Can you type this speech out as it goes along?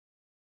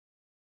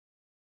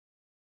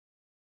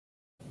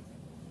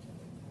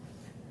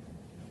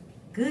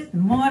Good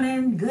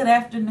morning, good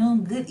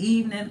afternoon, good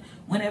evening,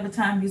 whenever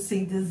time you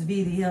see this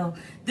video.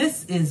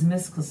 This is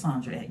Miss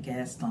Cassandra at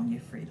Gastonia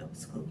Freedom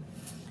School.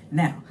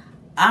 Now,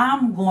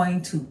 I'm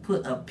going to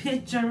put a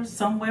picture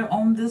somewhere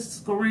on this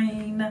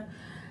screen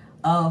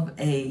of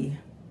a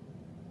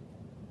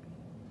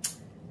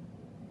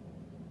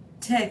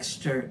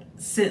textured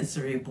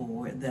sensory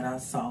board that I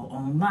saw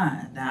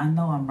online. Now, I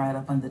know I'm right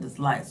up under this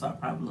light, so I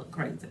probably look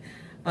crazy,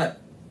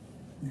 but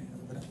let me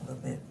move it up a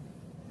little bit.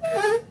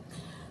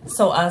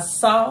 So I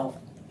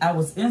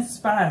was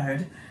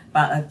inspired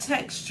by a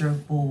texture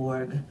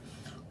board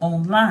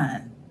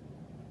online.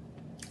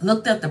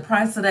 Looked at the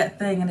price of that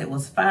thing and it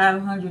was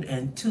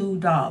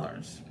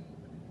 $502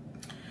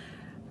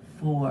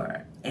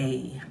 for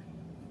a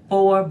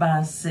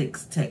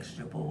 4x6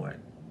 texture board.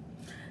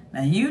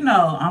 Now, you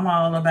know I'm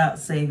all about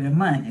saving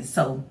money,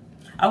 so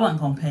I wasn't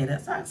going to pay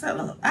that. So I said,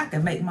 look, I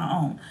can make my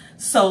own.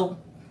 So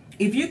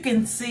if you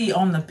can see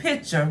on the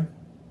picture,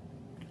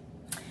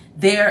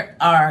 there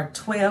are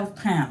 12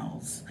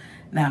 panels.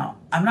 Now,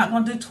 I'm not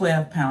going to do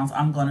 12 panels.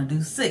 I'm going to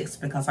do 6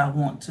 because I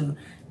want to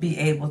be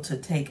able to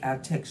take our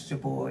texture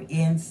board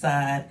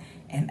inside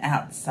and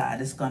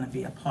outside. It's going to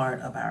be a part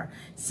of our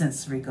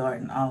sensory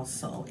garden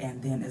also.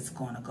 And then it's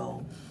going to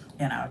go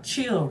in our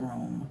chill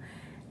room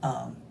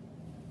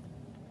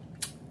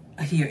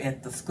here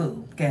at the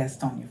school,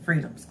 Gastonia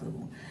Freedom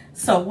School.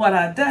 So what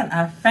I've done,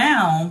 I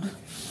found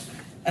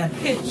a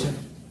picture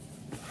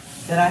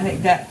that I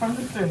had got from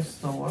the thrift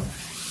store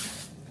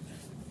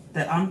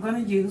that I'm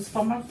going to use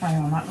for my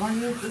frame. I'm not going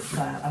to use this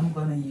side. I'm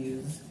going to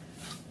use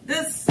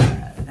this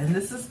side. And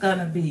this is going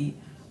to be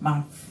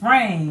my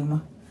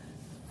frame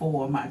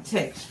for my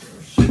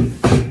textures.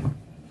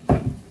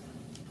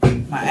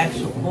 My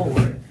actual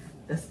board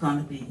that's going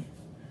to be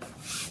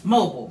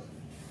mobile.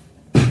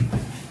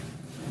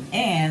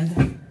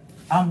 And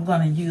I'm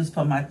going to use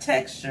for my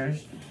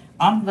textures,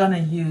 I'm going to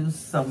use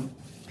some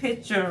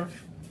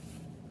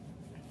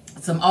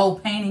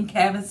old painting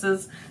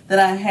canvases that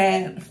I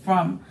had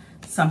from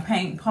some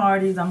paint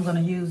parties. I'm going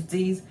to use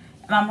these,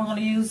 and I'm going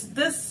to use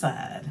this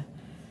side.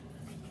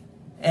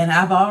 And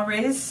I've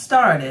already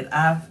started.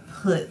 I've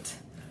put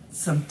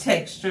some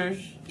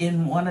textures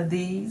in one of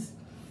these,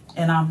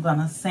 and I'm going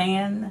to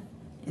sand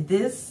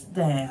this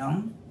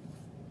down,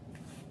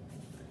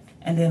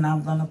 and then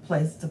I'm going to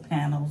place the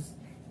panels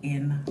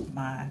in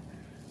my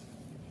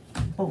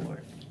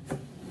board.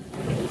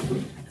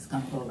 It's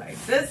going to go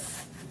like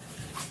this,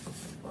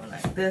 or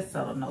like this.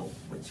 I don't know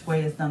which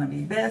way is going to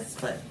be best,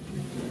 but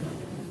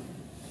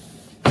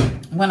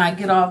when I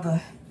get all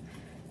the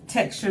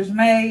textures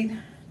made,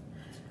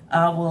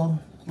 I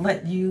will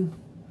let you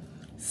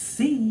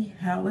see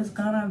how it's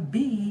gonna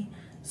be,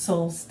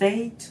 so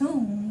stay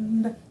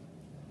tuned.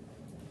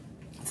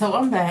 So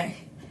I'm back.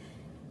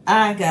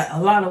 I got a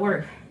lot of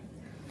work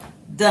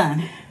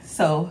done.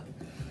 So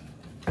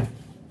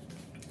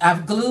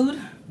I've glued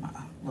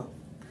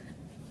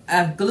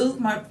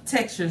my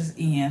textures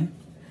in.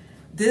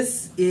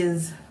 This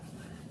is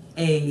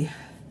a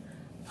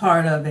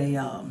part of a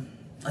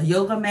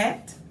yoga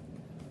mat.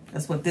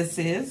 That's what this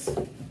is.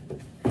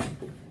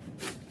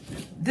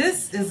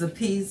 This is a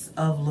piece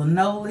of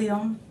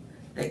linoleum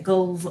that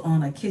goes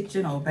on a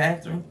kitchen or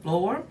bathroom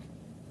floor.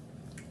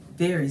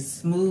 Very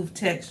smooth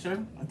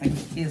texture. I think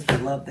the kids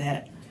would love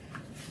that.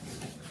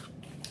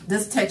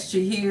 This texture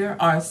here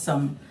are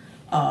some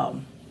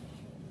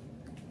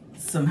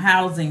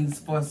housings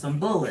for some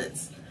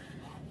bullets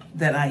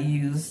that I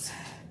used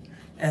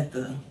at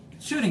the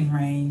shooting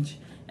range.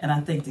 And I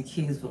think the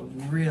kids will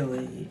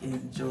really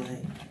enjoy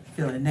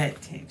feeling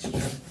that texture.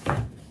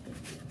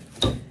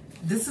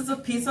 This is a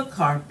piece of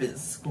carpet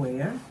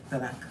square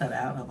that I cut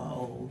out of an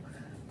old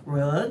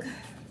rug.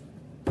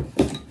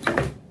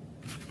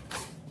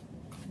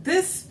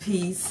 This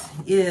piece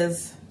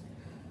is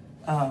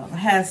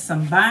has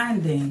some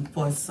binding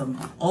for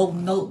some old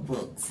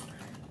notebooks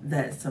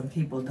that some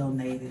people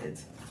donated.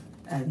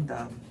 And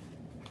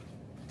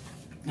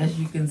as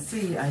you can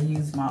see, I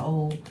used my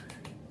old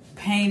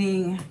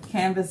painting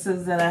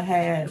canvases that I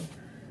had,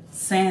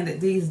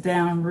 sanded these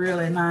down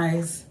really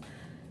nice.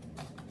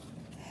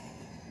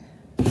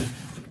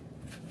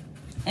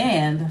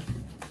 And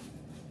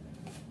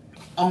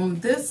on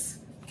this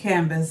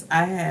canvas,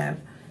 I have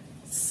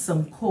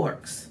some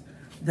corks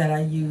that I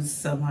used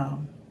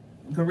some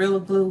Gorilla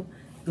Glue,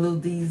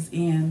 glued these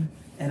in,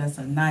 and it's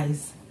a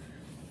nice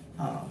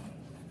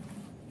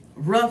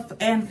rough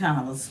and kind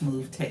of a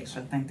smooth texture.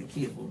 I think the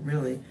kids will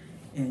really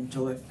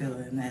enjoy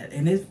feeling that.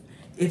 And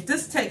if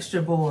this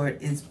texture board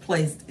is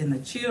placed in the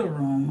chill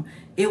room,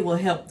 it will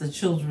help the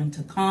children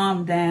to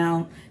calm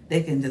down.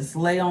 They can just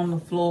lay on the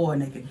floor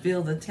and they can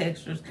feel the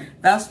textures.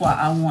 That's why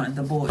I wanted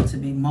the board to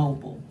be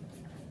mobile.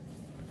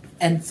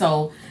 And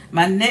so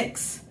my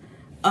next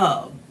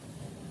part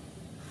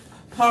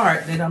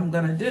that I'm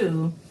going to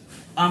do,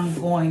 I'm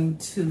going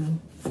to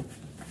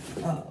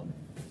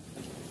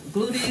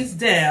glue these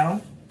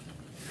down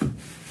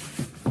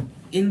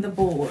in the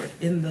board,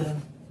 in the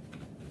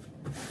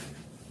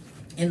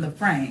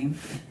frame,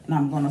 and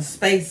I'm going to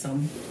space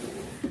them.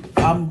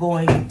 I'm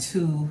going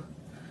to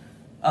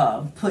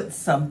put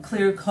some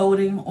clear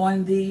coating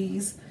on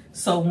these,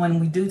 so when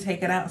we do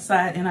take it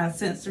outside in our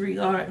sensory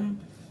garden,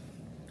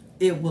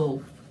 it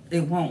won't,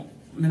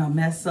 you know,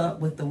 mess up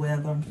with the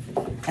weather.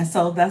 And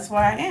so that's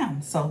where I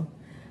am. So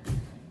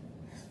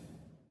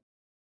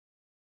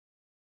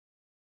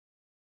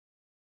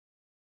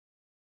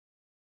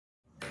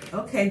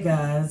okay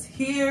guys,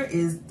 here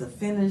is the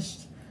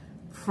finished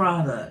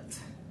product.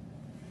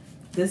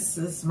 This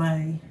is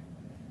my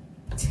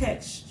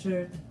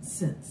textured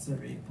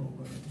sensory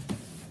board.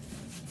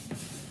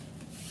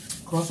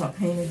 Of course, I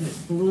painted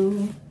it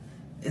blue.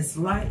 It's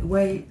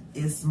lightweight,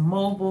 it's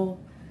mobile.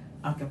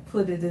 I can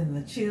put it in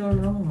the chill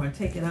room or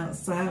take it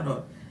outside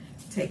or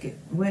take it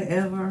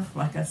wherever.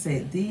 Like I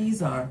said,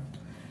 these are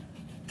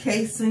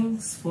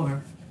casings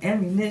for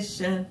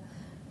ammunition.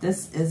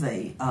 This is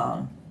a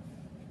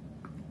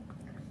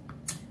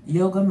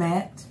yoga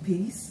mat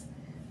piece.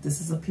 This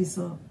is a piece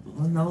of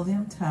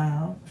linoleum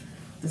tile.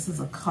 This is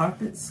a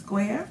carpet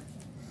square.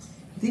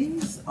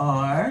 These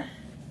are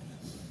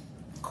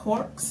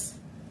corks,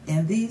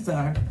 and these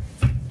are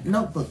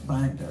notebook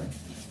binder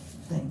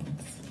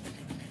things.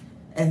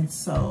 And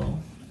so,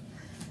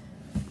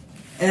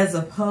 as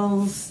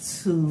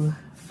opposed to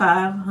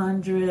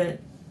 $501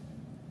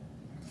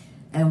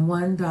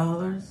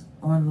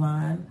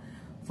 online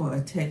for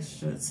a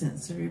textured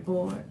sensory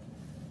board,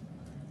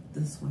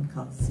 this one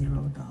cost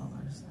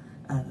 $0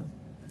 out of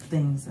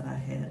things that I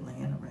had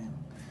laying around.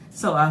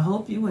 So I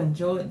hope you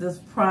enjoyed this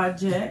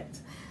project.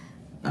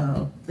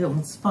 It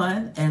was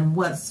fun, and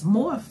what's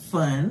more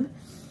fun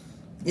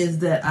is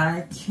that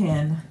I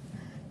can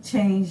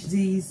change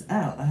these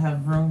out. I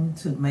have room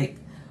to make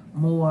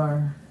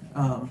more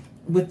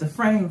with the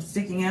frame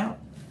sticking out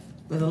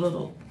with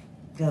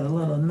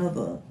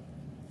another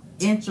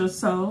inch or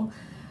so.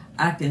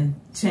 I can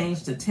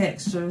change the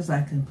textures.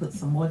 I can put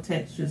some more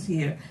textures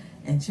here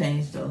and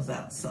change those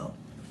out. So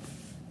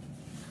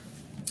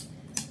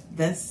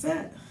that's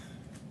it.